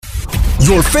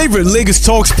Your favorite Lagos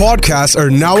Talks podcasts are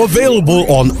now available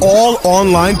on all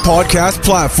online podcast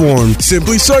platforms.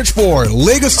 Simply search for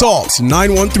Lagos Talks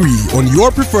 913 on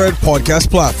your preferred podcast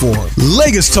platform.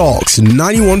 Lagos Talks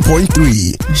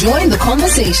 91.3. Join the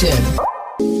conversation.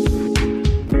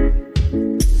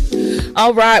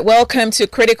 All right, welcome to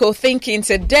Critical Thinking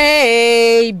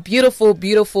today. Beautiful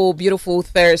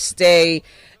Thursday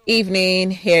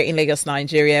evening here in Lagos,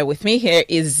 Nigeria. With me here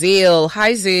is Zeal.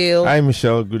 Hi, Zeal. Hi,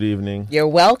 Michelle. Good evening. You're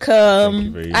welcome. Thank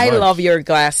you very I much. love your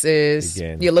glasses.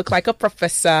 Again. You look like a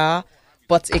professor,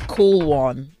 but a cool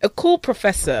one. A cool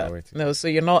professor. Oh, wait. No, so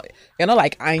you're not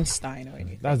like Einstein or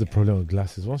anything. That's the problem with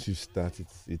glasses. Once you start,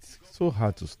 it's so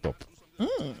hard to stop.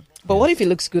 But what if it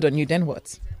looks good on you? Then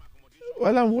what?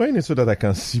 Well, I'm wearing it so that I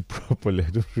can see properly.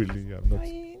 I'm not.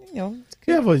 You know,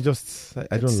 Yeah, but just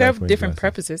I don't serve like wearing different glasses.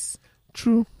 purposes.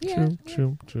 True.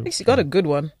 At least you got a good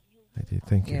one. I did.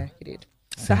 Thank you. Yeah, you did.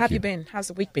 So Thank how have you. you been? How's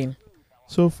the week been?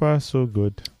 So far, so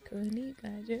good.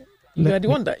 You're the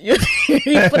one that you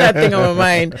put that thing on my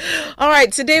mind. All right,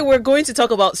 today we're going to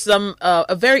talk about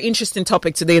a very interesting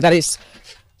topic today that is,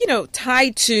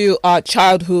 tied to our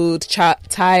childhood,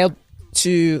 tied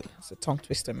to it's a tongue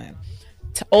twister, man.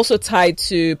 Also tied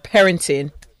to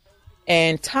parenting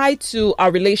and tied to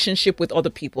our relationship with other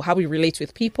people, how we relate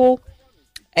with people,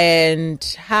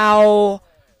 and how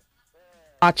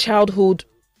our childhood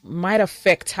might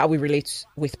affect how we relate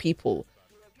with people,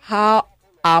 how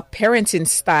our parenting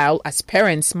style as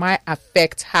parents might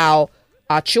affect how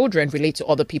our children relate to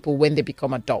other people when they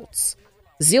become adults.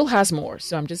 Zeal has more,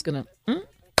 so I'm just gonna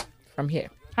from here.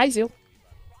 Hi, Zeal.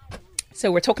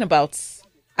 So we're talking about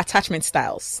attachment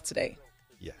styles today.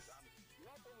 Yes.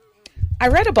 I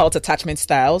read about attachment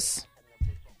styles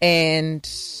and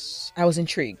I was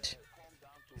intrigued.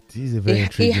 It is a very It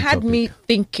intriguing had topic. me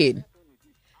thinking.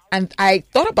 And I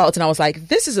thought about it and I was like,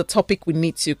 this is a topic we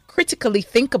need to critically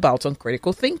think about on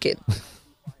critical thinking.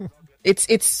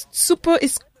 It's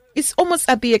almost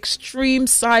at the extreme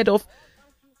side of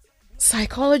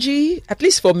psychology, at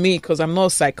least for me, because I'm not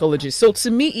a psychologist. So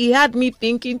to me, it had me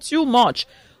thinking too much,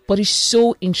 but it's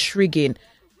so intriguing.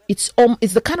 It's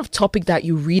the kind of topic that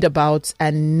you read about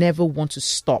and never want to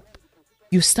stop.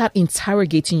 You start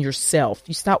interrogating yourself.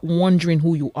 You start wondering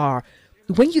who you are.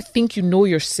 When you think you know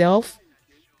yourself,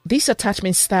 these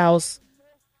attachment styles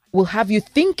will have you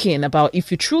thinking about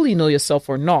if you truly know yourself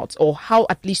or not, or how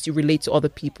at least you relate to other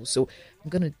people. So I'm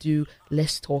going to do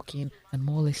less talking and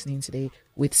more listening today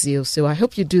with Zeal. So I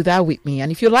hope you do that with me.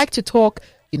 And if you like to talk,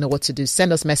 you know what to do.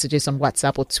 Send us messages on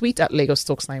WhatsApp or tweet at Lagos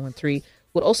Talks 913.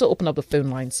 We'll also open up the phone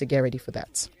lines, so get ready for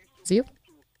that. Zeal?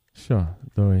 Sure.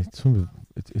 Don't worry.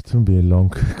 It won't be a long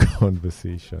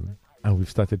conversation, and we've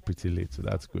started pretty late, so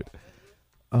that's good.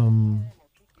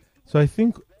 So I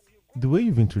think the way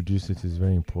you've introduced it is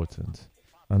very important.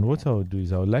 And what I would do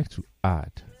is I would like to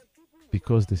add,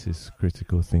 because this is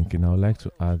critical thinking, I would like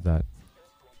to add that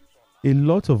a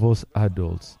lot of us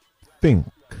adults think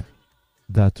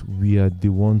that we are the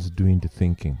ones doing the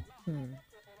thinking.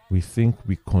 We think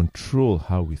we control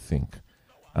how we think.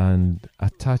 And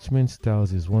attachment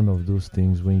styles is one of those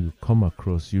things when you come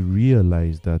across, you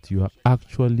realize that you are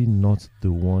actually not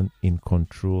the one in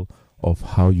control of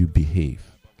how you behave.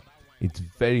 It's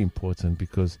very important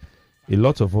because a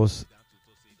lot of us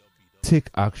take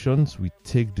actions, we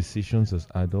take decisions as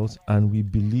adults, and we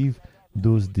believe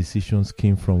those decisions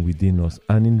came from within us.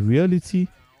 And in reality,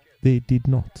 they did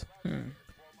not.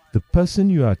 The person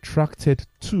you are attracted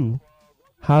to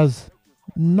has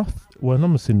nothing. Well, I'm not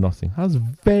going to say nothing. Has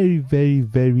very, very,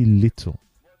 very little.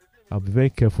 I'll be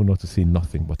very careful not to say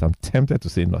nothing, but I'm tempted to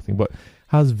say nothing. But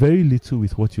has very little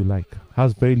with what you like.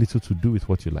 Has very little to do with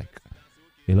what you like.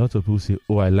 A lot of people say,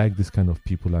 oh, I like this kind of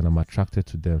people and I'm attracted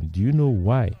to them. Do you know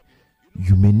why?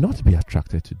 You may not be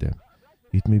attracted to them.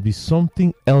 It may be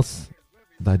something else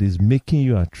that is making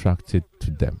you attracted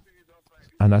to them.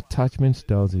 And attachment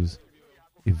styles is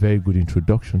a very good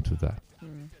introduction to that.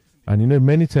 And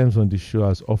many times on the show,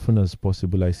 as often as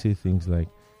possible, I say things like,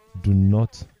 do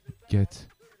not get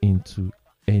into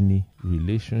any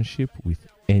relationship with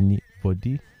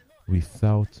anybody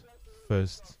without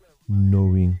first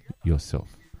knowing yourself.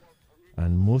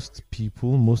 And most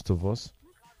people, most of us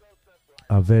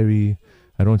are very,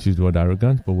 I don't use the word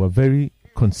arrogant, but we're very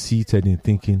conceited in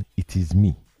thinking it is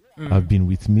me. I've been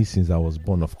with me since I was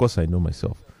born. Of course, I know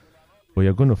myself. But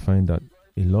you're going to find that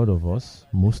a lot of us,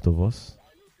 most of us,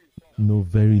 know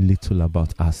very little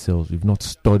about ourselves. We've not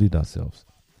studied ourselves.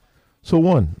 So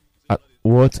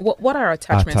what are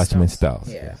attachment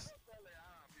styles? Yes.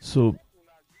 So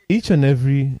each and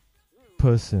every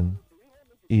person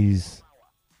is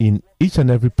in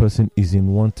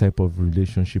one type of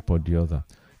relationship or the other.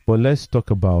 But let's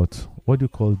talk about, what do you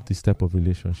call this type of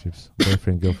relationships?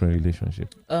 Boyfriend, girlfriend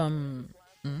relationship.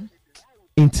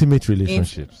 Intimate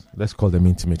relationships. Let's call them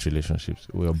intimate relationships.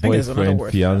 Where boyfriend,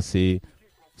 fiance,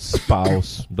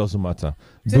 spouse, doesn't matter.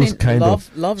 Those kind of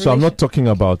love. So I'm not talking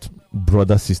about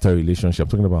brother-sister relationship. I'm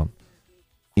talking about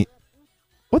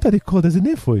what are they called? There's a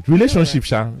name for it. Relationship,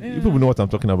 Sha. Yeah. You people know what I'm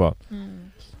talking about.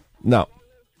 Now,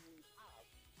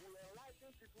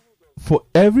 for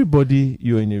everybody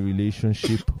you're in a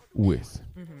relationship with,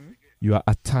 you are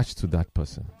attached to that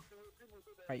person.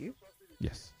 Are you?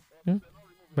 Yes. Yeah.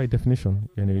 By definition,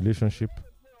 you're in a relationship.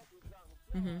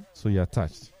 So you're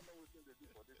attached.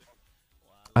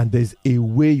 And there's a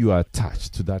way you are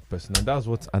attached to that person. And that's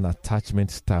what an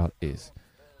attachment style is.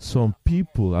 Some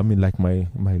people, I mean, like my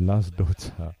last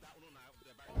daughter,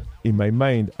 in my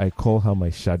mind, I call her my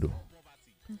shadow.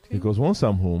 Okay. Because once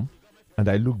I'm home and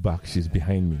I look back, she's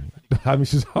behind me. I mean,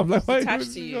 I'm like,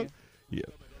 attached to you. Yeah.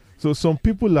 So some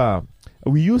people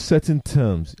we use certain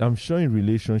terms. I'm sure in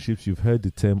relationships, you've heard the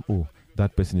term, oh,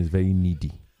 that person is very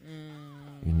needy.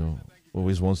 You know,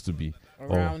 always wants to be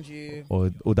around you. Or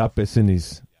that person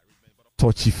is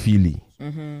touchy-feely.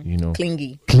 You know,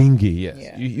 clingy, yes.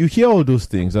 Yeah. You hear all those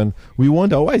things and we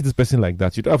wonder, why is this person like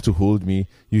that? You don't have to hold me.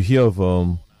 You hear of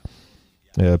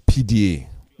PDA.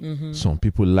 Some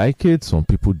people like it, some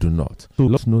people do not. So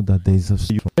let's know that there is a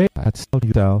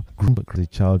style groomed as a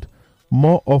child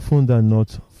more often than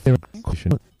not.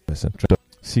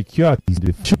 Secure is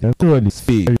generally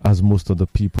fair, as most of the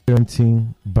people.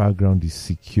 Parenting background is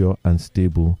secure and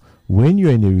stable. When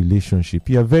you're in a relationship,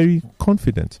 you are very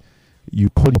confident. You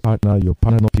call your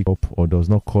partner not pick up or does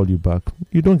not call you back,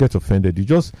 you don't get offended. You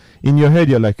just, in your head,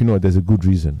 you're like, there's a good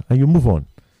reason, and you move on.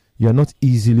 You're not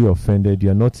easily offended.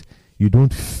 You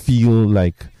don't feel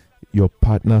like your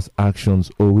partner's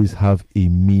actions always have a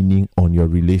meaning on your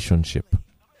relationship.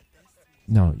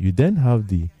 Now, you then have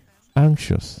the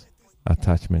anxious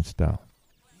attachment style,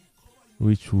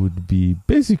 which would be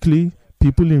basically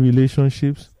people in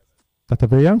relationships that are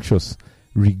very anxious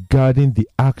regarding the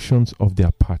actions of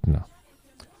their partner.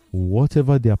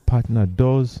 Whatever their partner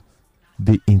does,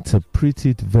 they interpret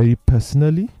it very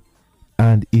personally,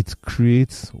 and it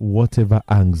creates whatever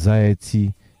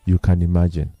anxiety you can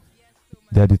imagine.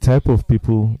 They're the type of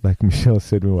people, like Michelle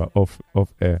said when we were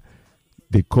off air,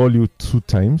 they call you 2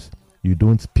 times, you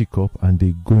don't pick up, and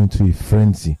they go into a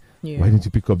frenzy. Yeah. Why didn't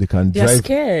you pick up? They're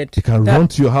scared. They can run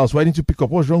to your house. Why didn't you pick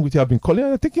up? What's wrong with you? I've been calling.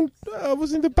 I'm thinking I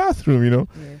was in the bathroom, Yeah.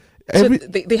 So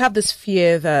they have this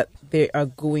fear that they are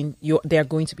going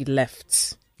to be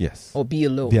left. Yes. Or be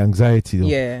alone. The anxiety.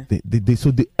 Yeah.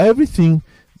 So everything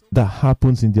that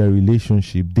happens in their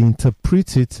relationship, they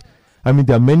interpret it. I mean,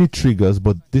 there are many triggers,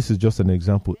 but this is just an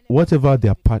example. Whatever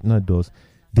their partner does,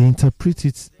 they interpret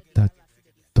it that,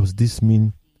 does this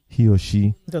mean he or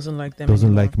she doesn't like them, doesn't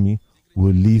anymore. Like me,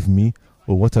 will leave me,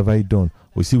 or what have I done?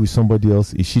 Will see with somebody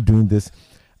else? Is she doing this?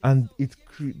 And it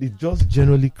just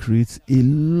generally creates a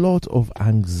lot of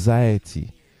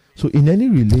anxiety. So in any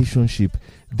relationship,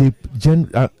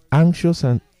 anxious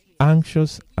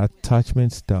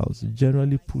attachment styles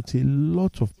generally put a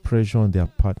lot of pressure on their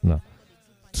partner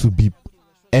to be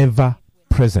ever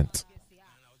present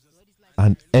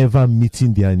and ever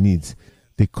meeting their needs.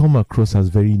 They come across as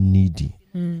very needy.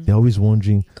 They're always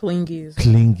wondering. Clingy,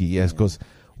 yes, because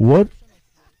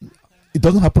it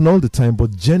doesn't happen all the time,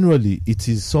 but generally it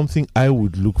is something I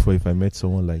would look for if I met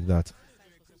someone like that.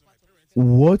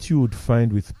 What you would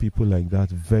find with people like that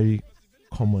very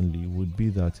commonly would be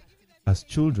that as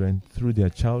children, through their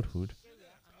childhood,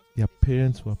 their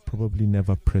parents were probably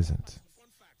never present.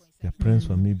 Their parents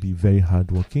were maybe very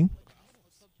hardworking,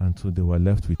 and so they were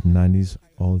left with nannies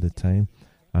all the time,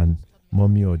 and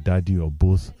mommy or daddy or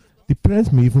both. The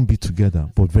parents may even be together,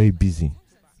 but very busy,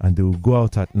 and they will go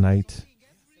out at night,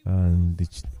 and the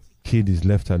kid is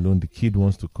left alone. The kid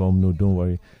wants to come. No, don't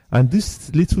worry. And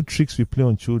these little tricks we play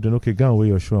on children. Okay, go and wear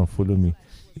your shoe and follow me.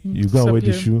 You go and wear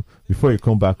the shoe. Before you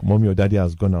come back, mommy or daddy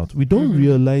has gone out. We don't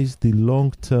realize the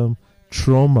long-term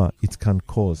trauma it can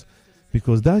cause,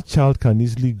 because that child can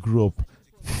easily grow up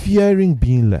fearing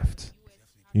being left.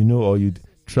 Or you'd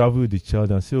travel with the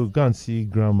child and say, oh, go and see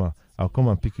grandma. I'll come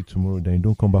and pick you tomorrow. Then you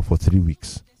don't come back for 3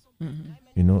 weeks.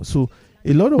 So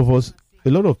a lot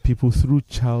of people through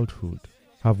childhood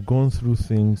have gone through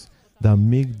things that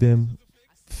make them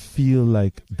feel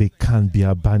like they can't be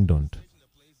abandoned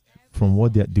from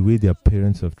the way their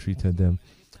parents have treated them.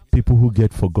 People who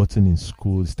get forgotten in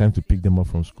school, it's time to pick them up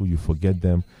from school, you forget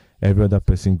them. Every other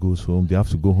person goes home. They have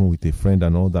to go home with a friend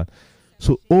and all that.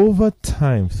 So over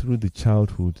time, through the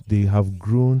childhood, they have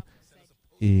grown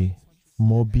a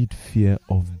morbid fear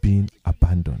of being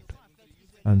abandoned.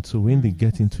 And so when they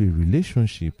get into a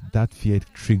relationship, that fear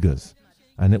triggers.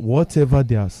 And whatever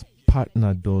their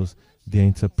partner does, they're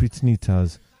interpreting it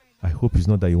as, I hope it's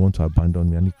not that you want to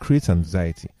abandon me. And it creates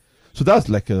anxiety. So that's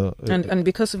like and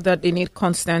because of that, they need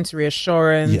constant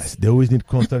reassurance. Yes, they always need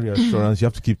constant reassurance. You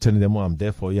have to keep telling them, oh, I'm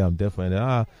there for you, I'm there for you.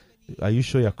 And are you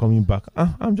sure you're coming back?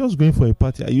 I'm just going for a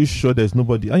party. Are you sure there's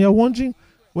nobody? And you're wondering,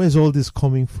 where's all this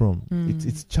coming from?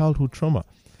 It's childhood trauma.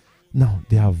 Now,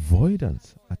 the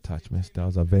avoidance attachment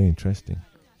styles are very interesting.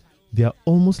 They are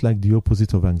almost like the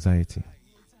opposite of anxiety.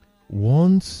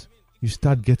 Once you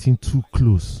start getting too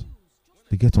close,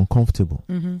 they get uncomfortable.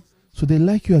 Mm-hmm. So they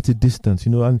like you at a distance,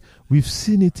 and we've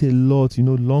seen it a lot,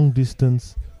 long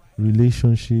distance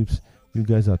relationships. You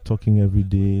guys are talking every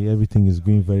day, everything is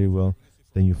going very well.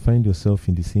 Then you find yourself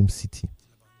in the same city.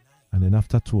 And then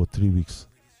after 2 or 3 weeks,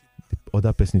 the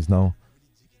other person is now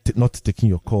not taking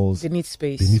your calls. They need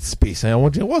space. And I'm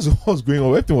wondering, what's going on?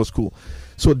 Everything was cool.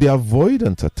 So the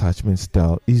avoidant attachment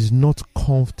style is not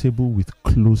comfortable with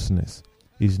closeness.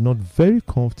 Is not very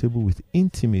comfortable with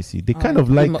intimacy. They kind of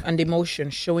like... and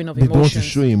emotion, showing of emotions. They don't want to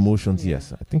show emotions,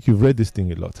 yes. I think you've read this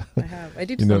thing a lot. I have. I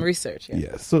did some research. Yeah.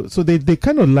 Yeah. So they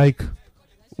kind of like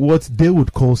what they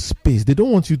would call space. They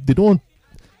don't want you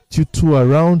too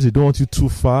around. They don't want you too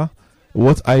far.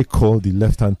 What I call the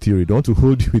left-hand theory. They want to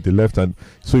hold you with the left hand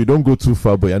so you don't go too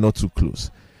far, but you're not too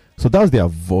close. So that's the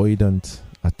avoidant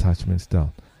attachment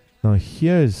style. Now,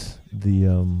 here's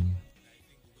the...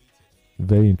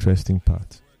 very interesting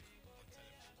part.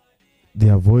 The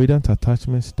avoidant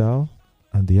attachment style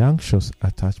and the anxious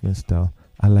attachment style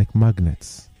are like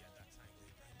magnets.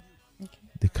 Okay.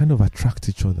 They kind of attract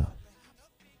each other.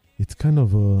 It's kind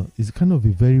of a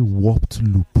very warped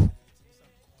loop.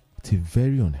 It's a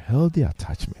very unhealthy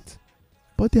attachment.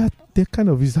 But they kind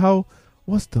of is how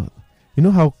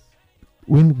how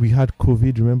when we had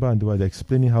COVID, remember, and they were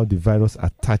explaining how the virus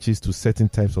attaches to certain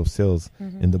types of cells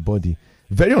in the body.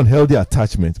 Very unhealthy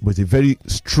attachment, but a very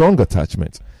strong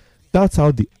attachment. That's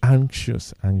how the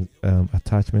anxious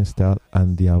attachment style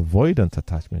and the avoidant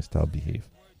attachment style behave.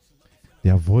 The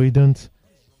avoidant,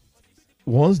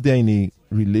 once they're in a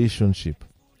relationship,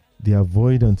 the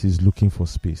avoidant is looking for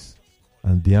space,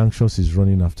 and the anxious is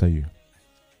running after you.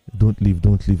 Don't leave,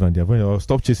 and the avoidant,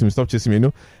 stop chasing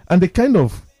me, And they kind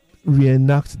of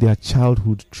reenact their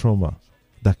childhood trauma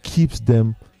that keeps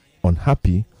them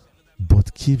unhappy,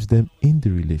 but keeps them in the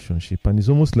relationship. And it's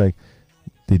almost like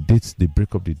they date, they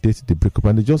break up,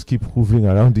 and they just keep hovering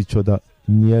around each other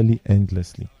nearly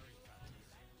endlessly.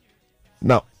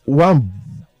 Now, why I'm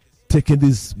taking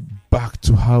this back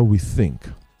to how we think,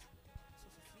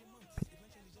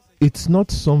 it's not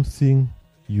something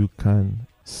you can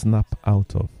snap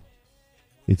out of.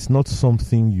 It's not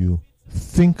something you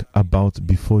think about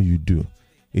before you do.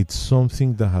 It's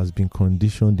something that has been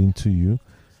conditioned into you.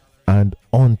 And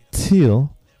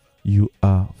until you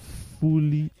are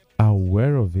fully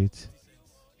aware of it,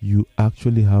 you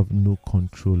actually have no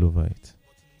control over it.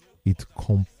 It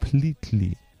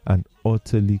completely and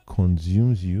utterly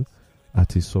consumes you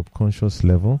at a subconscious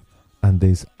level, and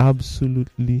there's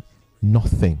absolutely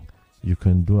nothing you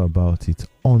can do about it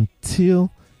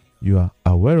until you are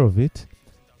aware of it,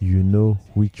 you know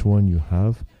which one you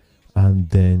have, and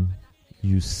then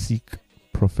you seek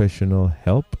professional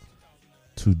help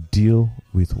to deal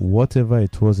with whatever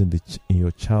it was in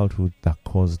your childhood that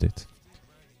caused it.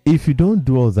 If you don't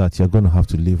do all that, you're going to have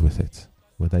to live with it,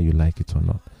 whether you like it or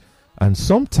not. And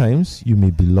sometimes you may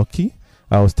be lucky.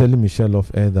 I was telling Michelle off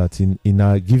air that in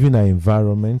our given our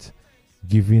environment,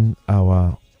 given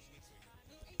our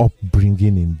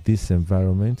upbringing in this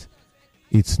environment,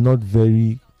 it's not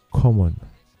very common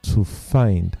to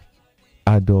find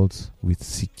adults with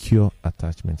secure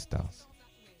attachment styles.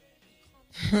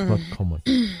 It's not common.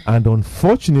 And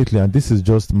unfortunately, and this is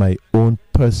just my own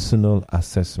personal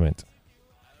assessment,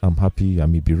 I'm happy I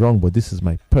may be wrong, but this is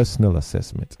my personal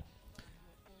assessment.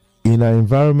 In our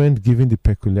environment, given the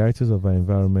peculiarities of our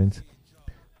environment,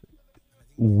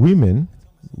 women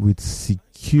with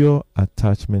secure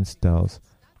attachment styles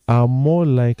are more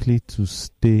likely to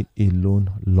stay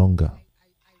alone longer.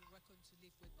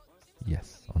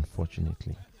 Yes,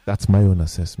 unfortunately. That's my own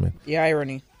assessment. The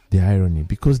irony,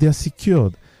 because they are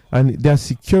secured, and their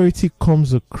security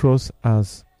comes across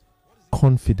as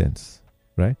confidence,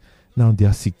 right? Now,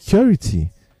 their security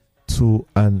to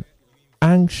an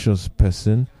anxious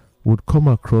person would come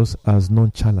across as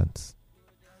nonchalance,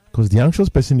 because the anxious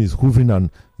person is hovering and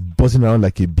buzzing around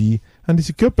like a bee, and the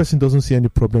secure person doesn't see any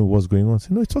problem with what's going on.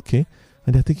 Say, no, it's okay.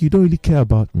 And they think, you don't really care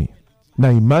about me. Now,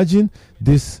 imagine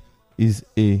this is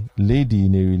a lady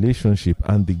in a relationship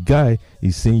and the guy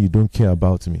is saying, you don't care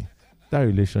about me. That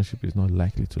relationship is not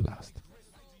likely to last.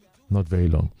 not very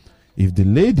long. If the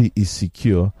lady is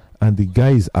secure and the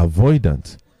guy is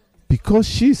avoidant, because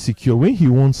she's secure, when he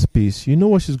wants space, you know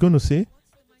what she's going to say?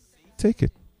 Take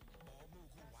it.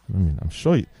 I mean, I'm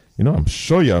sure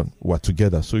we're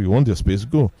together, so you want your space,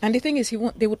 go. And the thing is,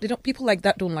 they don't. People like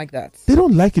that don't like that. They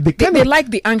don't like it. They like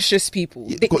the anxious people.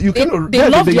 They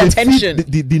love the they attention.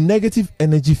 The negative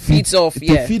energy feeds off.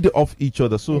 They feed off each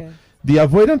other. So the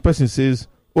avoidant person says,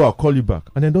 "Oh, I'll call you back,"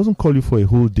 and then doesn't call you for a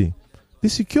whole day. The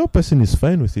secure person is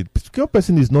fine with it. The secure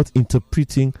person is not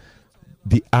interpreting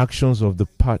the actions of the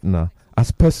partner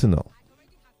as personal.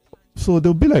 So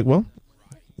they'll be like, well,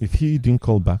 if he didn't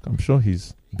call back, I'm sure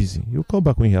he's busy. He'll call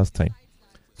back when he has time.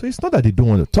 So it's not that they don't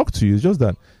want to talk to you, it's just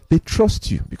that they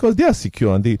trust you because they are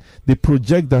secure and they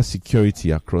project that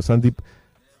security across. And the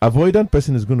avoidant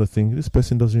person is going to think, this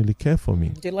person doesn't really care for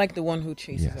me. They like the one who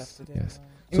chases after them. Yes.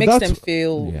 It makes them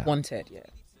feel wanted.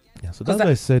 Yeah. So that's why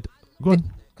I said, go on.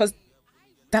 Because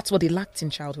that's what they lacked in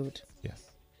childhood. Yes.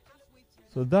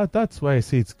 So that's why I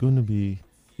say it's going to be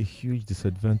a huge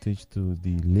disadvantage to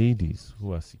the ladies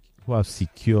who have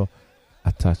secure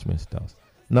attachment styles.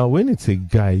 Now, when it's a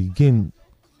guy, again,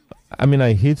 I mean,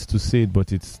 I hate to say it,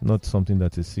 but it's not something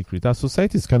that is secret. Our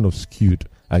society is kind of skewed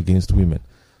against women.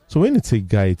 So when it's a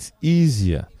guy, it's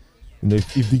easier. You know,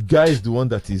 if the guy is the one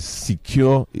that is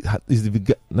secure, let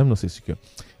me not say secure.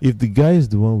 If the guy is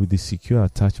the one with the secure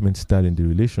attachment style in the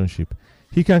relationship,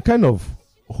 he can kind of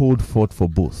hold forth for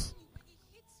both.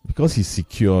 Because he's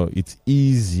secure, it's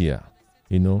easier,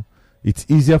 you know. It's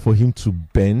easier for him to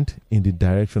bend in the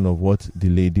direction of what the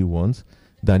lady wants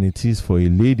than it is for a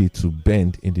lady to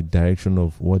bend in the direction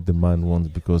of what the man wants,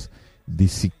 because the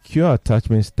secure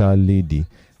attachment style lady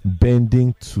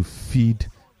bending to feed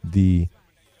the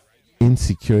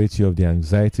insecurity of the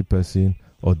anxiety person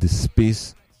or the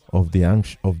space of the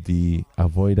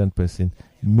avoidant person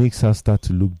makes her start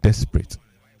to look desperate.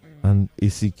 And a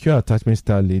secure attachment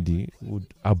style lady would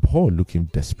abhor looking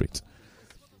desperate.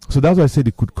 So that's why I said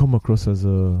it could come across as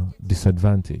a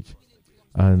disadvantage.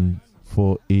 And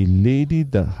for a lady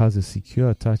that has a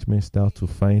secure attachment style to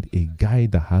find a guy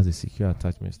that has a secure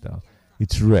attachment style,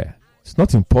 it's rare. It's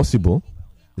not impossible.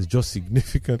 It's just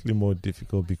significantly more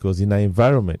difficult because in our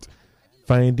environment,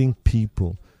 finding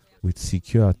people with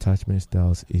secure attachment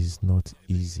styles is not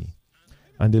easy.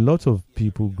 And a lot of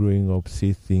people growing up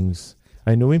say things.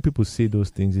 I know when people say those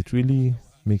things, it really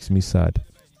makes me sad.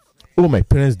 Oh, my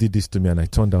parents did this to me and I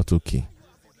turned out okay.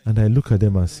 And I look at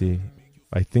them and say,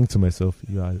 I think to myself,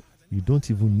 you don't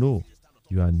even know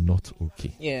you are not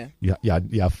okay. Yeah.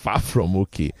 You are far from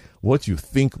okay. What you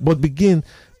think, but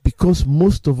because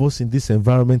most of us in this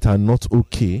environment are not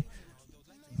okay,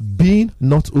 being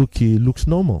not okay looks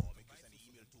normal.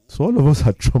 So all of us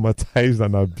are traumatized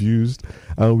and abused,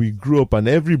 and we grew up and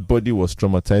everybody was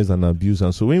traumatized and abused.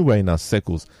 And so when we're in our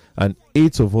circles and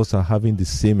 8 of us are having the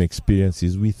same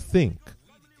experiences, we think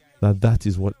that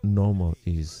is what normal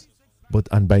is.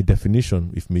 And by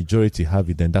definition, if majority have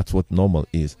it, then that's what normal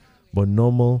is. But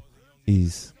normal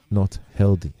is not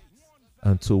healthy.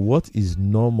 And so what is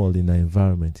normal in our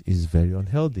environment is very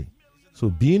unhealthy. So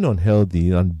being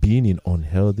unhealthy and being in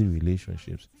unhealthy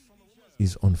relationships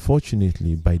is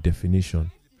unfortunately, by definition,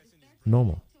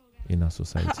 normal in our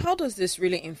society. How does this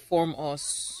really inform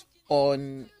us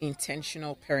on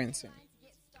intentional parenting?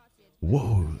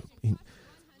 Whoa.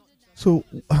 So,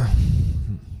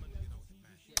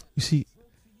 you see,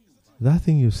 that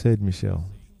thing you said, Michelle,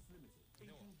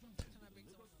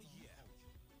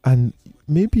 and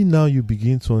maybe now you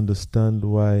begin to understand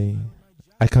why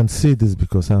I can say this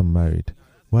because I'm married,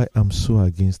 why I'm so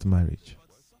against marriage.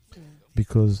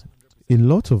 Because a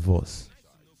lot of us,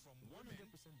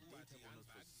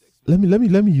 let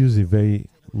me use a very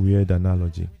weird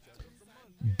analogy.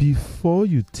 Before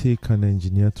you take an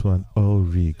engineer to an oil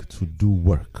rig to do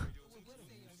work,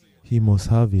 he must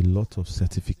have a lot of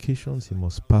certifications, he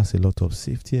must pass a lot of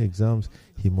safety exams,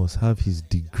 he must have his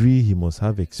degree, he must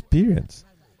have experience.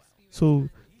 So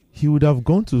he would have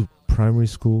gone to primary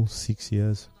school 6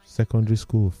 years, secondary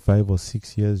school 5 or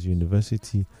 6 years,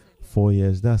 university 4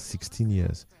 years, that's 16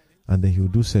 years. And then he'll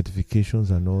do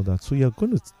certifications and all that. So you're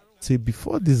going to say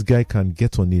before this guy can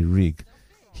get on a rig,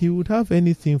 he would have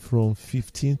anything from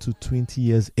 15 to 20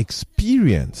 years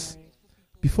experience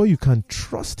before you can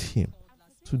trust him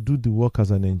to do the work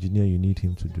as an engineer you need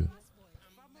him to do.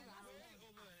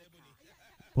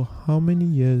 But how many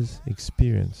years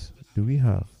experience do we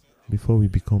have before we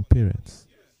become parents?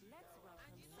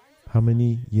 How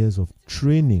many years of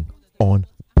training on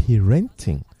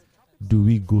parenting do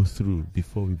we go through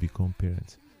before we become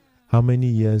parents? How many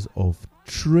years of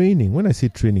training? When I say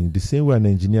training, the same way an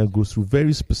engineer goes through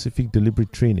very specific,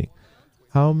 deliberate training.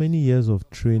 How many years of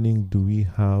training do we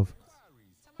have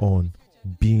on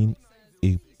being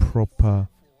a proper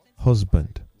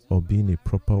husband or being a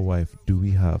proper wife? Do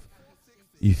we have?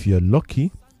 If you're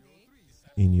lucky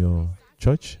in your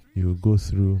church, you will go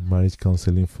through marriage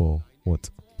counseling for what?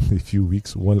 A few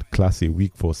weeks, one class a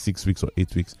week for 6 weeks or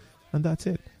 8 weeks, and that's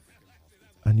it.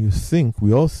 And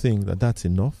we all think that that's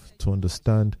enough to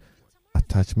understand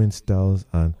attachment styles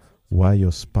and why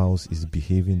your spouse is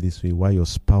behaving this way, why your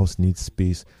spouse needs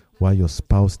space, why your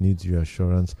spouse needs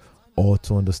reassurance, or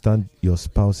to understand your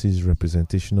spouse's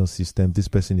representational system. This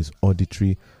person is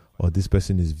auditory or this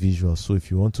person is visual. So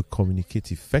if you want to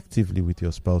communicate effectively with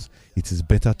your spouse, it is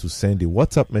better to send a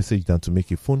WhatsApp message than to make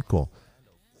a phone call.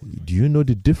 Do you know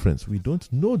the difference? We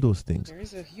don't know those things. There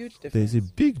is a huge difference. There is a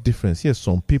big difference. Yes,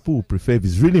 some people will prefer, if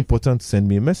it's really important, send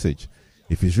me a message.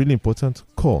 If it's really important,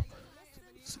 call.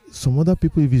 Some other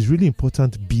people, if it's really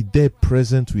important, be there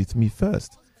present with me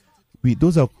first.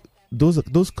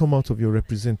 Those come out of your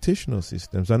representational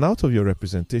systems, and out of your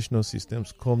representational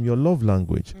systems come your love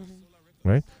language.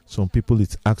 Right? Some people,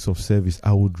 it's acts of service.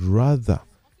 I would rather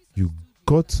you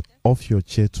got off your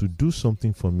chair to do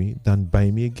something for me than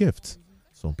buy me a gift.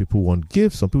 Some people want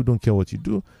gifts. Some people don't care what you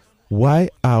do. Why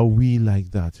are we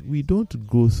like that? We don't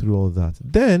go through all that.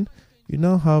 Then you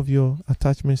now have your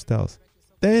attachment styles.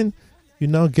 Then you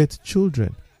now get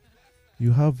children.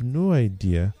 You have no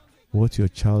idea what your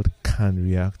child can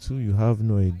react to. You have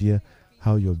no idea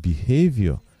how your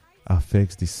behavior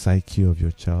affects the psyche of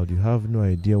your child. You have no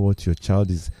idea what your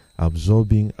child is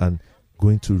absorbing and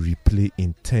going to replay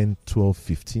in 10, 12,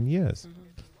 15 years.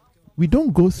 We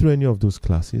don't go through any of those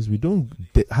classes. We don't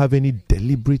have any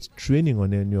deliberate training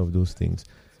on any of those things.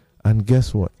 And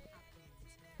guess what?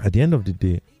 At the end of the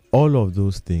day, all of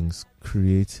those things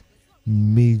create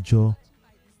major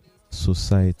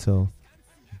societal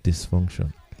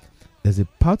dysfunction. There's a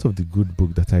part of the good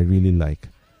book that I really like,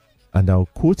 and I'll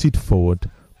quote it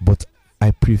forward, but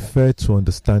I prefer to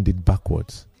understand it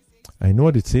backwards. I know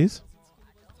what it says.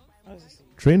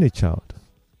 Train a child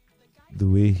the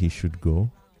way he should go,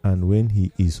 and when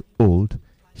he is old,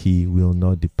 he will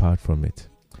not depart from it.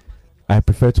 I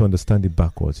prefer to understand it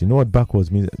backwards. You know what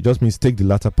backwards means? It just means take the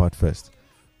latter part first.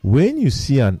 When you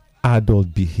see an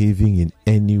adult behaving in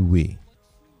any way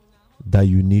that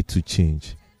you need to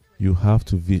change, you have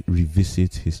to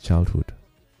revisit his childhood.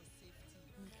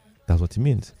 That's what it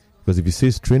means. Because if he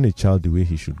says train a child the way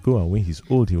he should go, and when he's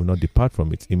old he will not depart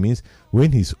from it, it means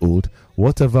when he's old,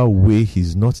 whatever way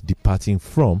he's not departing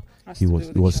from, he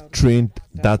was trained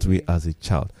that way as a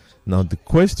child. Now the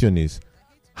question is,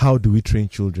 how do we train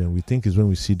children? We think it's when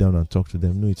we sit down and talk to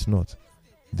them. No, it's not.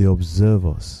 They observe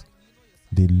us.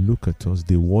 They look at us.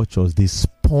 They watch us. They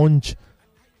sponge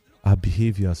our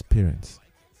behavior as parents.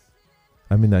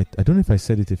 I mean, I don't know if I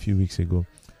said it a few weeks ago.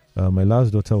 My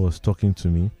last daughter was talking to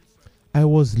me. I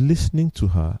was listening to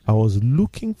her. I was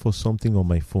looking for something on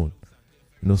my phone.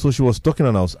 So she was talking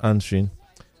and I was answering.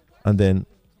 And then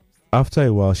after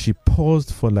a while, she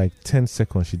paused for like 10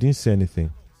 seconds. She didn't say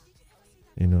anything.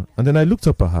 And then I looked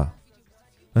up at her.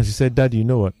 And she said, Daddy, you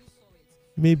know what?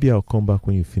 Maybe I'll come back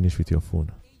when you finish with your phone.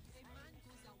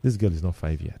 This girl is not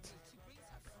 5 yet.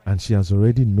 And she has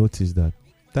already noticed that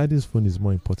Daddy's phone is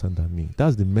more important than me.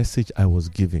 That's the message I was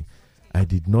giving. I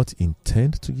did not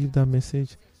intend to give that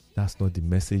message. That's not the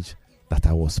message that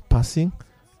I was passing.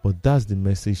 But that's the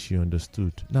message she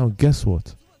understood. Now, guess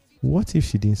what? What if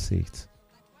she didn't say it?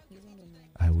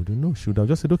 I wouldn't know. She would have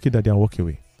just said, okay, Daddy, I'll walk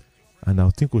away. And I'll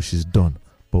think, oh, she's done.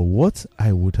 But what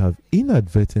I would have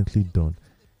inadvertently done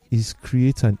is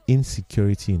create an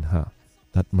insecurity in her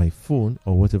that my phone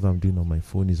or whatever I'm doing on my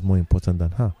phone is more important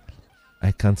than her.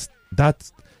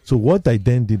 So what I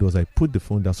then did was I put the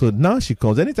phone down. So now she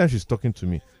comes, anytime she's talking to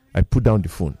me, I put down the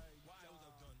phone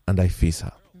and I face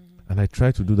her. And I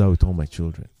try to do that with all my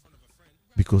children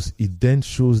because it then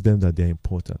shows them that they're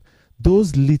important.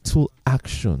 Those little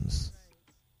actions,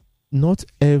 not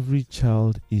every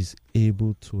child is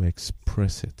able to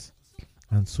express it.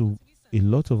 And so a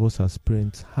lot of us as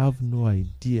parents have no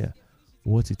idea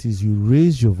what it is. You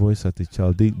raise your voice at a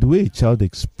child. The way a child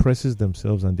expresses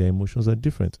themselves and their emotions are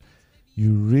different.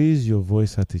 You raise your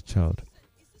voice at a child.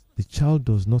 The child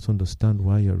does not understand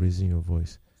why you're raising your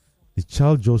voice. The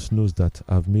child just knows that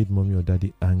I've made mommy or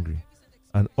daddy angry.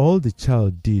 And all the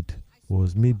child did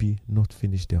was maybe not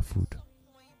finish their food.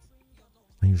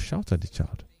 And you shout at the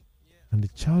child. And the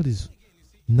child is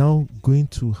now going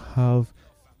to have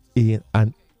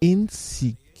an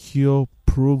insecure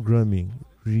programming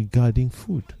regarding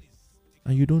food.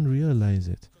 And you don't realize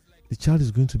it. The child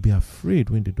is going to be afraid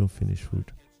when they don't finish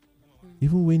food.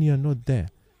 Even when you are not there.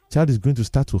 Child is going to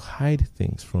start to hide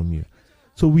things from you.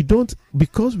 So we don't,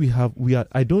 because we are,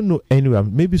 I don't know anywhere,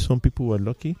 maybe some people were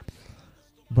lucky,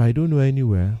 but I don't know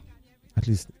anywhere, at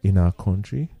least in our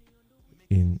country,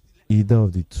 in either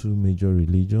of the two major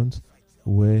religions,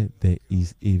 where there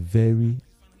is a very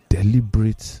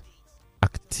deliberate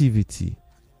activity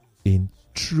in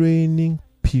training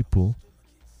people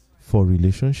for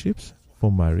relationships,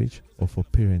 for marriage, or for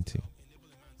parenting.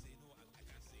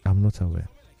 I'm not aware.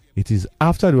 It is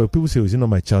after the work. People say, "Is it not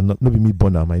my child? Not be me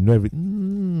born am. I know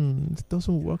everything." It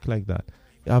doesn't work like that.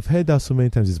 I've heard that so many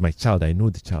times. It's my child. I know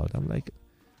the child. I'm like,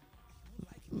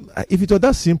 if it were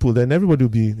that simple, then everybody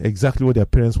would be exactly what their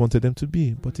parents wanted them to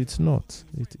be. But it's not.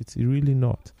 It's really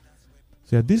not.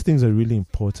 So yeah, these things are really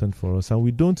important for us, and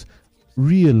we don't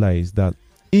realize that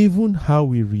even how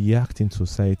we react in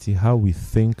society, how we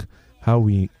think, how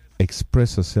we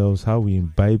express ourselves, how we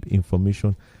imbibe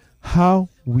information, how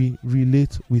we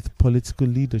relate with political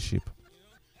leadership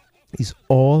is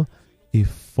all a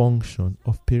function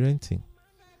of parenting.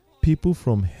 People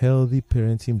from healthy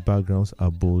parenting backgrounds are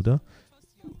bolder.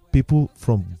 People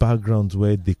from backgrounds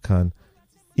where they can,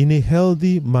 in a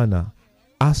healthy manner,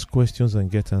 ask questions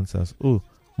and get answers. Oh,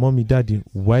 mommy, daddy,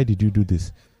 why did you do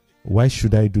this? Why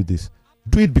should I do this?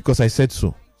 Do it because I said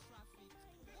so.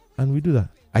 And we do that.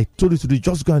 I told you to do it.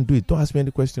 Just go and do it. Don't ask me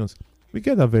any questions. We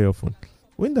get that very often.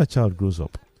 When that child grows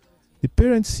up, the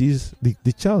parent sees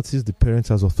the child sees the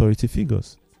parents as authority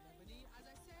figures.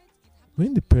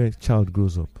 When the child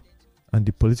grows up and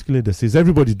the political leader says,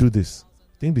 everybody do this,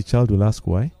 I think the child will ask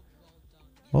why.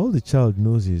 All the child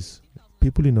knows is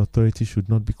people in authority should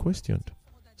not be questioned,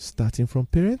 starting from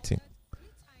parenting.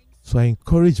 So I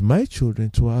encourage my children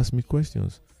to ask me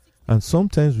questions. And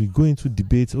sometimes we go into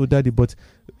debates, oh daddy, but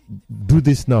do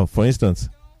this now. For instance,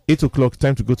 8 o'clock,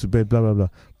 time to go to bed, blah, blah, blah.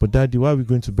 But daddy, why are we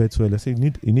going to bed so early? I say,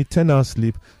 you need 10 hours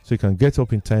sleep so you can get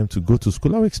up in time to go to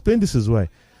school. I'll explain this is why.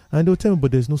 And they'll tell me,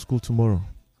 but there's no school tomorrow.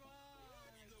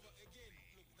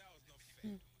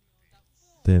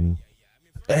 Then,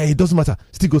 hey, it doesn't matter.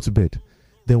 Still go to bed.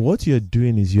 Then what you're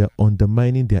doing is you're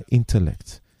undermining their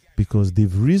intellect because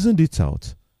they've reasoned it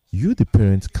out. You, the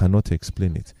parents, cannot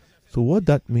explain it. So what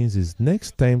that means is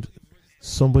next time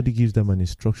somebody gives them an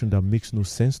instruction that makes no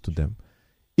sense to them,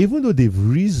 even though they've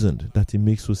reasoned that it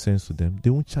makes no sense to them, they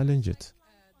won't challenge it.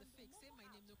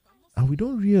 And we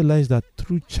don't realize that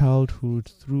through childhood,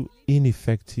 through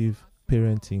ineffective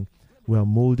parenting, we are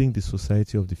molding the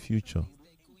society of the future.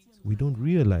 We don't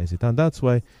realize it. And that's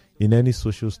why in any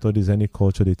social studies, any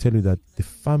culture, they tell you that the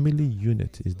family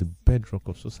unit is the bedrock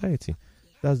of society.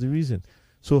 That's the reason.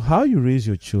 So how you raise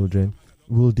your children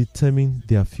will determine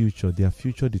their future. Their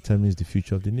future determines the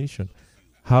future of the nation.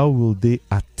 How will they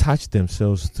attach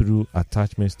themselves through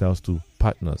attachment styles to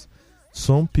partners?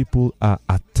 Some people are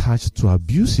attached to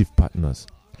abusive partners.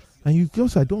 And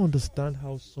I don't understand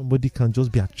how somebody can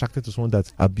just be attracted to someone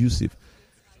that's abusive.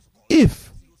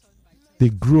 If they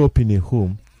grew up in a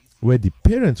home where the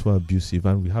parents were abusive,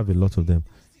 and we have a lot of them,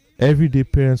 everyday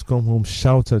parents come home,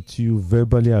 shout at you,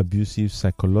 verbally abusive,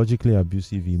 psychologically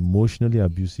abusive, emotionally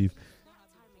abusive,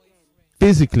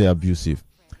 physically abusive.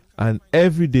 And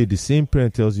every day the same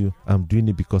parent tells you, I'm doing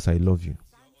it because I love you.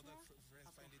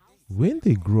 When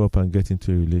they grow up and get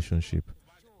into a relationship,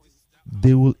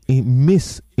 they will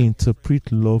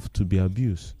misinterpret love to be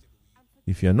abuse.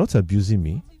 If you're not abusing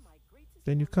me,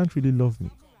 then you can't really love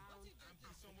me.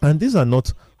 And these are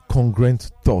not congruent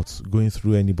thoughts going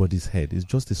through anybody's head. It's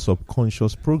just a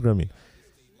subconscious programming.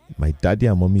 My daddy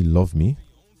and mommy love me,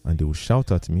 and they will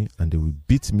shout at me, and they will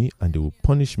beat me, and they will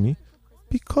punish me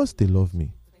because they love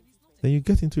me. Then you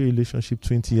get into a relationship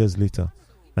 20 years later,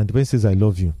 and the person says, I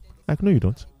love you. Like, no, you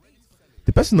don't.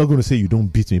 The person is not going to say you don't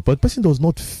beat me, but the person does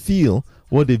not feel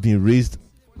what they've been raised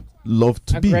love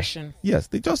to Aggression. be. Yes,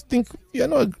 they just think you're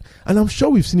not. And I'm sure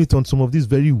we've seen it on some of these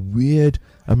very weird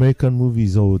American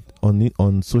movies or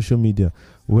on social media,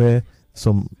 where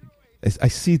I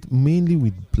see it mainly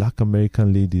with black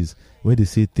American ladies, where they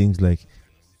say things like,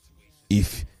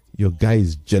 if your guy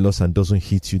is jealous and doesn't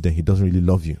hit you, then he doesn't really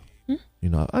love you. You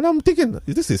know, and I'm thinking,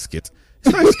 is this a skit?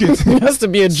 It's not a skit. It has to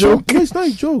be a joke. No, it's not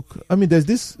a joke. I mean, there's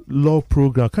this law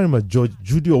program, I can't remember, Judge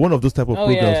Judy or one of those type of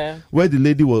programs, where the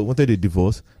lady wanted a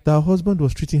divorce, that her husband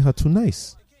was treating her too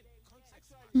nice.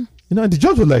 You know, and the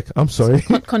judge was like, I'm sorry.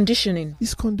 Conditioning.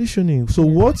 It's conditioning. So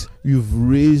what you've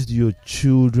raised your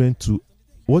children to,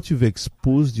 what you've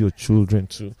exposed your children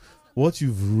to, what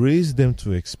you've raised them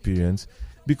to experience,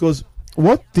 because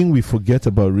one thing we forget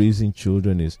about raising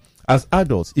children is, as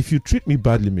adults, if you treat me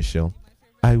badly, Michelle,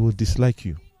 I will dislike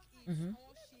you.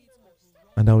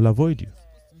 And I will avoid you.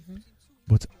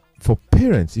 But for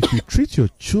parents, if you treat your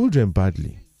children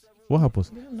badly, what happens?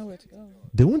 They don't know where to go.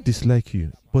 They won't dislike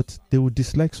you, but they will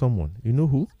dislike someone. You know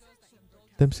who?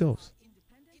 Themselves.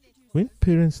 When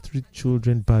parents treat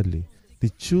children badly, the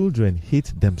children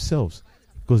hate themselves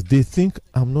because they think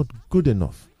I'm not good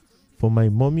enough for my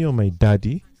mommy or my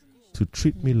daddy to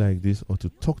treat me like this or to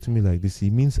talk to me like this.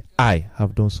 It means I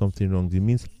have done something wrong. It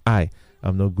means I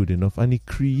am not good enough. And it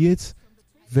creates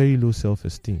very low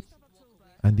self-esteem.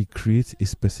 And it creates a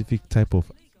specific type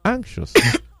of anxious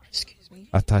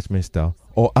attachment style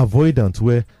or avoidance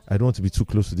where I don't want to be too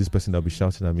close to this person that'll be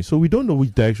shouting at me. So we don't know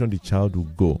which direction the child will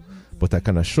go, but I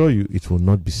can assure you it will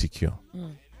not be secure.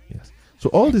 Yes. So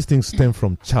all these things stem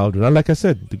from childhood. And like I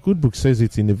said, the good book says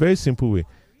it in a very simple way.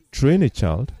 Train a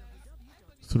child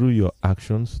through your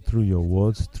actions, through your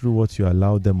words, through what you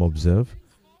allow them observe.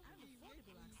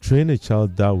 Train a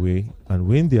child that way, and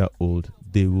when they are old,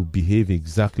 they will behave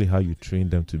exactly how you train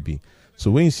them to be.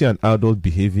 So when you see an adult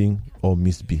behaving or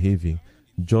misbehaving,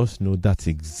 just know that's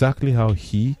exactly how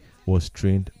he was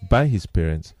trained by his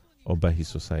parents or by his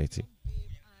society.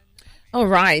 All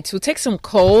right, we'll take some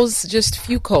calls, just a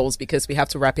few calls because we have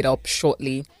to wrap it up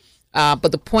shortly.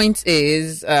 But the point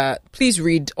is, please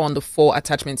read on the 4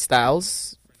 attachment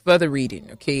styles. Further reading,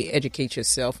 okay? Educate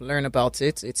yourself, learn about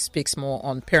it. It speaks more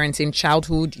on parenting,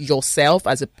 childhood, yourself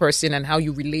as a person and how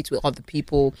you relate with other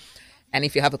people. And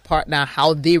if you have a partner,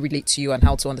 how they relate to you and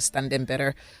how to understand them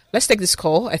better. Let's take this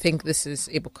call. I think this is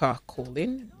Ebuka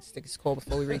calling. Let's take this call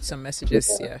before we read some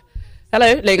messages. Yeah.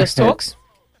 Hello, Lagos Talks.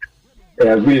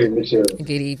 Yeah, good evening, Michelle.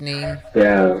 Good evening.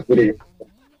 Yeah, good evening.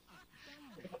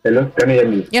 Hello, can you hear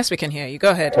me? Yes, we can hear you. Go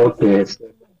ahead. Okay.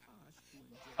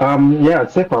 Yeah,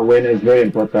 self-awareness is very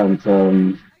important.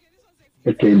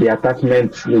 Okay, the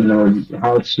attachment,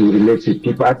 how to relate with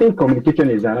people. I think communication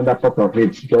is another part of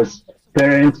it because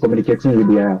parents communicating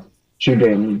with their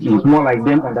children is more like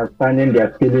them understanding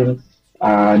their feelings,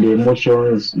 the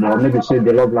emotions, or maybe say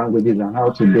the love languages and how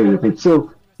to deal with it.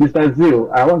 So, Mr. Zeal,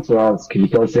 I want to ask,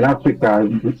 because in Africa,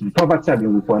 poverty has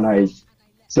been weaponized.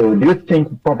 So do you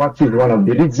think poverty is one of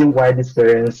the reasons why these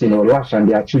parents, lash on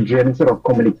their children instead of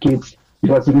communicate?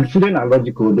 Because if the children are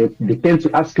logical, they tend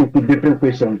to ask you different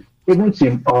questions, even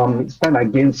to stand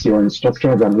against your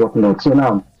instructions and whatnot. So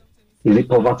now, is it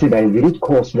poverty that is the root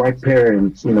cause why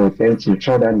parents, tend to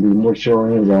shut down the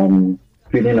emotions and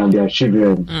feeling of their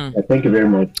children? Thank you very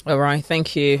much. All right,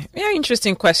 thank you. Yeah,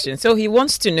 interesting question. So he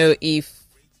wants to know if,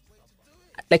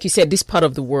 like you said, this part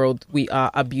of the world, we are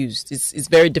abused. It's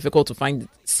very difficult to find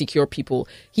secure people.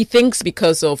 He thinks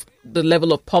because of the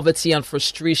level of poverty and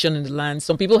frustration in the land,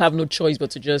 some people have no choice but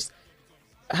to just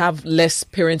have less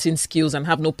parenting skills and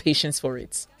have no patience for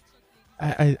it.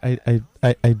 I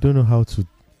don't know how to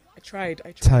I tried.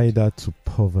 tie that to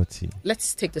poverty.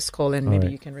 Let's take this call and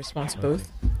maybe you can respond to both.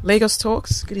 Lagos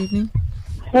Talks, good evening.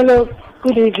 Hello,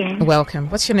 good evening. Welcome.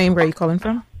 What's your name? Where are you calling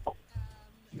from?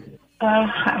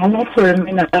 I'm not for a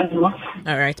minute. All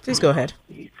right, please go ahead.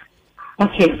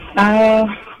 Okay. I'm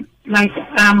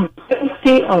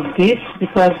guilty of this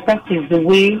because that is the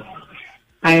way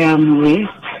I am raised.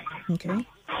 Okay.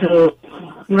 So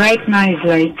right now it's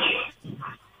like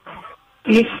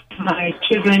if my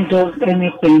children does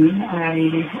anything,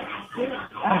 I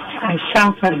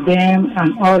shout at them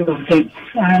and all of them,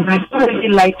 and I don't really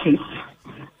like it,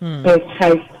 but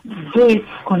I do it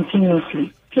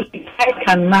continuously. So I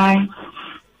can now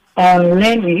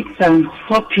learn it and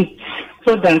stop it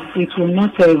so that it will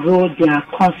not erode their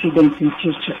confidence in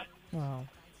future. Wow.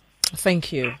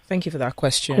 Thank you. Thank you for that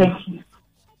question. Thank you.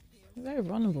 Very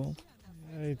vulnerable.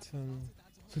 Right.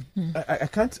 I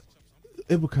can't.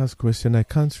 Ebuka's question, I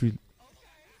can't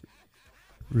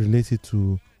relate it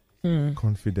to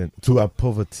confidence, to a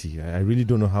poverty. I really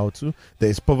don't know how to. There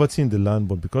is poverty in the land,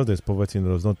 but because there's poverty, it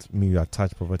does not mean you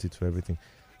attach poverty to everything.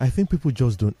 I think people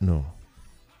just don't know.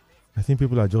 I think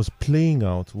people are just playing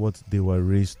out what they were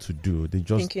raised to do. They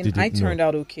just thinking didn't I know. turned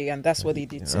out okay, and that's what they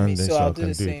did to me, so I'll do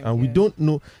the same. And we don't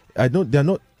know. There are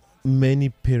not many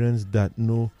parents that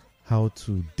know how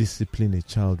to discipline a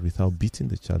child without beating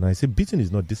the child. And I say beating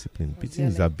is not discipline. Beating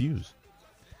is abuse.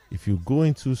 If you go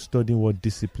into studying what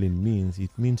discipline means, it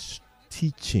means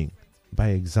teaching by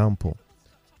example.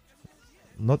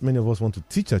 Not many of us want to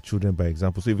teach our children by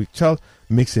example. So if a child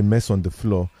makes a mess on the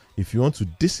floor, if you want to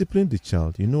discipline the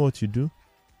child, you know what you do?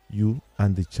 You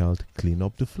and the child clean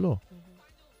up the floor.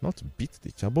 Not beat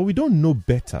the child. But we don't know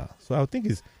better. So I think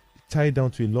it's tied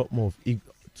down to a lot more to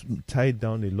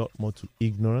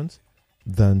ignorance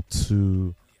than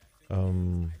to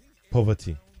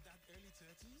poverty.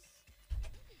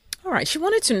 All right. She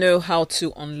wanted to know how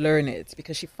to unlearn it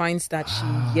because she finds that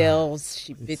she yells,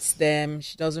 she beats them.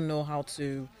 She doesn't know how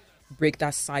to break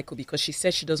that cycle because she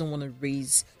says she doesn't want to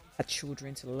raise her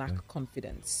children to lack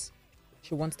confidence.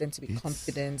 She wants them to be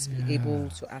confident, be able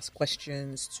to ask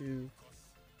questions, to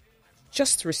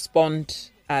just respond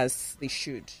as they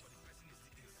should.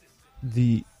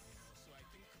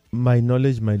 My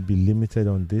knowledge might be limited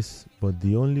on this, but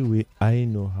the only way I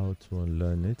know how to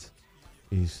unlearn it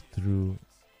is through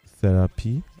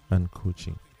therapy and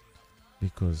coaching,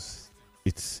 because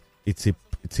it's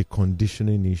a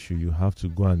conditioning issue. You have to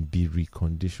go and be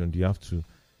reconditioned. You have to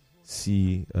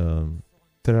see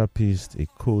therapist, a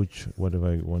coach,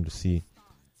 whatever you want to see.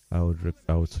 I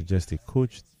would suggest a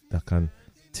coach that can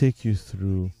take you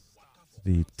through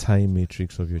the time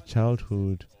matrix of your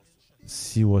childhood,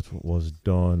 see what was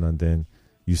done, and then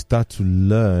you start to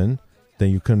learn. Then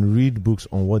you can read books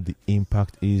on what the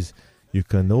impact is. You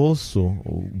can also,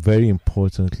 very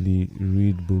importantly,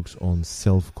 read books on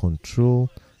self-control,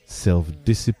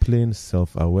 self-discipline,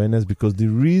 self-awareness, because the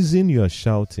reason you are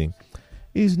shouting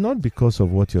is not because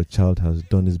of what your child has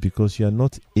done, it's because you are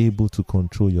not able to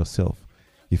control yourself.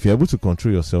 If you're able to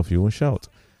control yourself, you won't shout.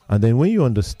 And then when you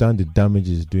understand the damage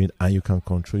it's doing and you can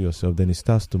control yourself, then it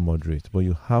starts to moderate. But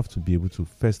you have to be able to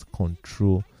first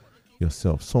control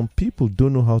yourself. Some people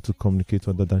don't know how to communicate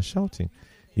other than shouting.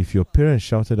 If your parents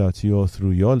shouted at you all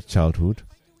through your childhood,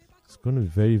 it's going to be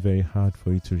very, very hard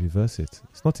for you to reverse it.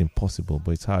 It's not impossible,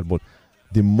 but it's hard. But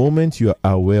the moment you are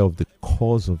aware of the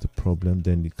cause of the problem,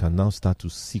 then you can now start to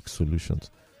seek solutions.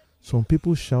 Some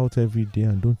people shout every day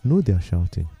and don't know they're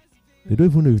shouting. They don't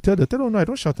even know. You tell them, no, I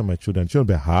don't shout at my children.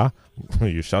 Children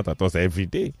be, you shout at us every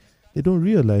day. They don't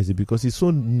realize it because it's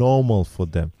so normal for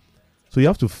them. So you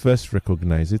have to first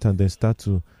recognize it and then start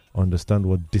to understand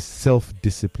what this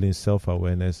self-discipline,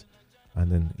 self-awareness,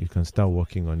 and then you can start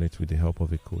working on it with the help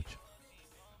of a coach.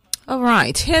 All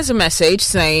right. Here's a message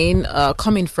saying,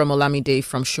 coming from Olamide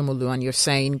from Shomolu, and you're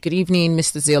saying, good evening,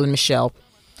 Mr. Zeal and Michelle.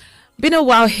 Been a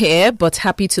while here, but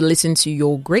happy to listen to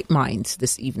your great minds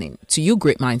this evening. To you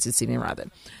great minds this evening, rather.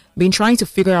 Been trying to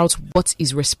figure out what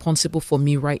is responsible for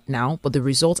me right now, but the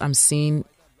results I'm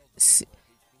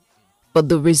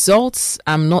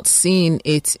not seeing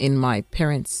it in my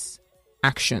parents'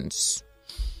 actions.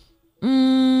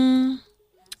 I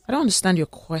don't understand your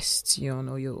question,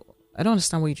 I don't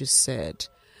understand what you just said.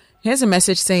 Here's a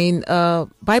message saying,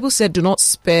 Bible said, do not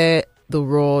spare the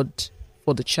rod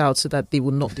for the child so that they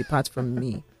will not depart from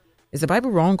me. Is the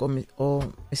Bible wrong or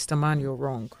Mr. Man, you're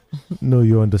wrong? No,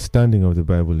 your understanding of the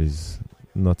Bible is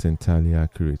not entirely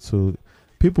accurate. So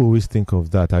people always think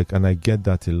of that, and I get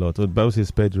that a lot. Oh, the Bible says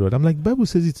spare the rod. I'm like, the Bible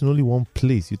says it's in only one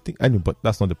place. You think, I know, but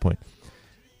that's not the point.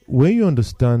 When you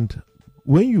understand,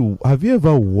 have you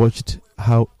ever watched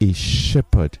how a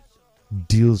shepherd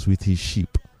deals with his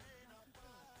sheep?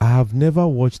 I have never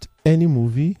watched any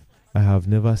movie. I have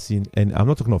never seen any. I'm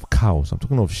not talking of cows. I'm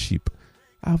talking of sheep.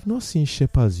 I have not seen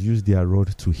shepherds use their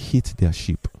rod to hit their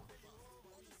sheep.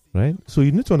 Right? So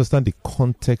you need to understand the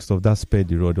context of that spare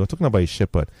the rod. We're talking about a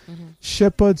shepherd. Mm-hmm.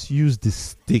 Shepherds use the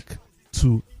stick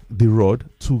to the rod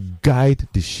to guide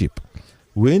the sheep.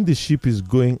 When the sheep is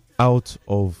going out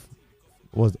of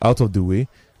the way,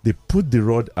 they put the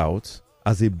rod out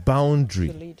as a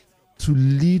boundary to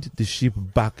lead the sheep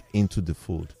back into the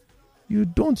fold. You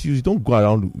don't go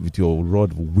around with your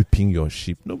rod whipping your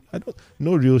sheep.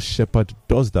 No real shepherd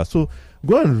does that. So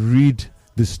go and read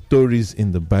the stories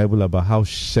in the Bible about how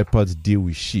shepherds deal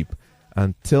with sheep,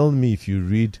 and tell me if you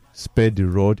read spare the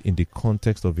rod in the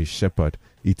context of a shepherd,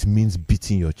 it means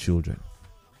beating your children.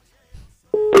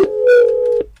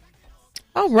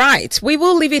 All right, we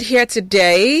will leave it here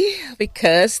today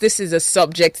because this is a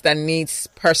subject that needs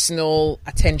personal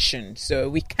attention. So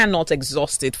we cannot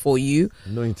exhaust it for you.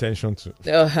 No intention to.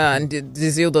 And the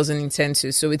Zeal doesn't intend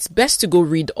to. So it's best to go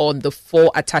read on the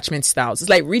 4 attachment styles. It's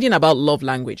like reading about love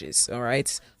languages, all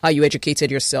right? How you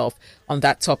educated yourself on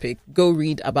that topic. Go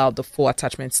read about the 4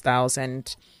 attachment styles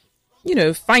and,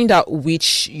 find out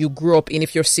which you grew up in.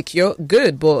 If you're secure,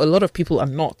 good, but a lot of people are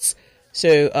not.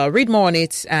 So read more on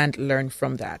it and learn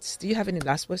from that. Do you have any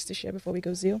last words to share before we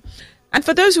go, Zeal? And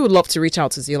for those who would love to reach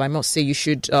out to Zeal, I must say you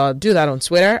should do that on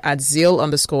Twitter at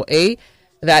Zeal_A.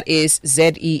 That is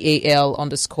ZEAL_A.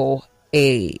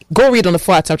 Go read on the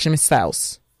 4 attachment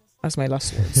styles. That's my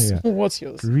last words. Yeah. What's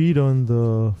yours? Read on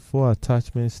the 4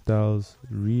 attachment styles.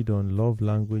 Read on love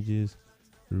languages.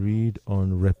 Read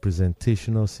on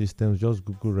representational systems. Just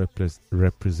Google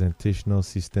representational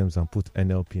systems and put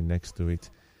NLP next to it.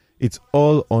 It's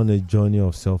all on a journey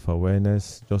of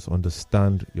self-awareness. Just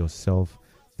understand yourself.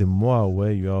 The more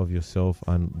aware you are of yourself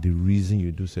and the reason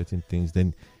you do certain things,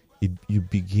 then you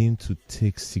begin to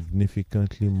take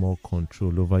significantly more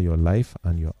control over your life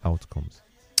and your outcomes.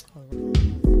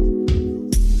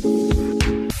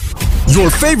 Your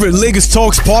favorite Lagos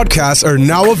Talks podcasts are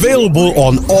now available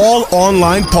on all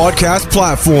online podcast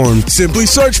platforms. Simply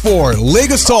search for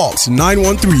Lagos Talks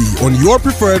 913 on your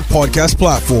preferred podcast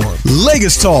platform.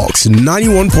 Lagos Talks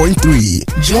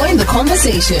 91.3. Join the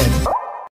conversation.